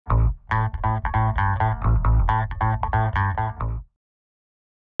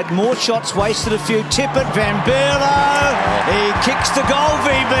More shots wasted, a few. Tip it, Van Berlo. He kicks the goal,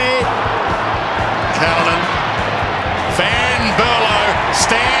 VB. Callanan. Van Berlo,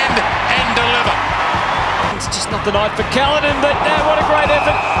 stand and deliver. It's just not the night for Callanan, but what a great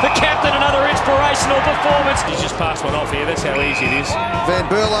effort. The captain, another inspirational performance. He's just passed one off here, that's how easy it is. Van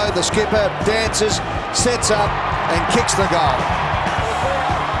Berlo, the skipper, dances, sets up and kicks the goal.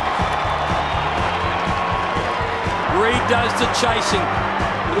 Reed does the chasing.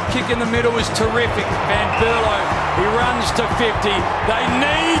 The kick in the middle is terrific. Van Berlo, he runs to 50. They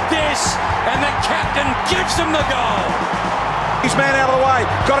need this, and the captain gives them the goal. His man out of the way,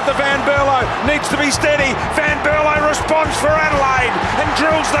 got it to Van Berlo, needs to be steady. Van Berlo responds for Adelaide and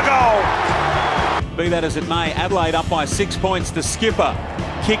drills the goal. Be that as it may, Adelaide up by 6 points. The skipper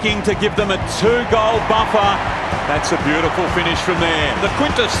kicking to give them a 2-goal buffer. That's a beautiful finish from there. The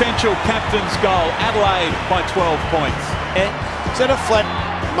quintessential captain's goal. Adelaide by 12 points. Is that a flat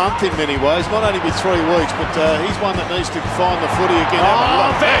month in many ways? Might only be 3 weeks, but he's one that needs to find the footy again.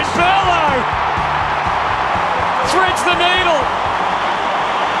 Van Berlo threads the needle.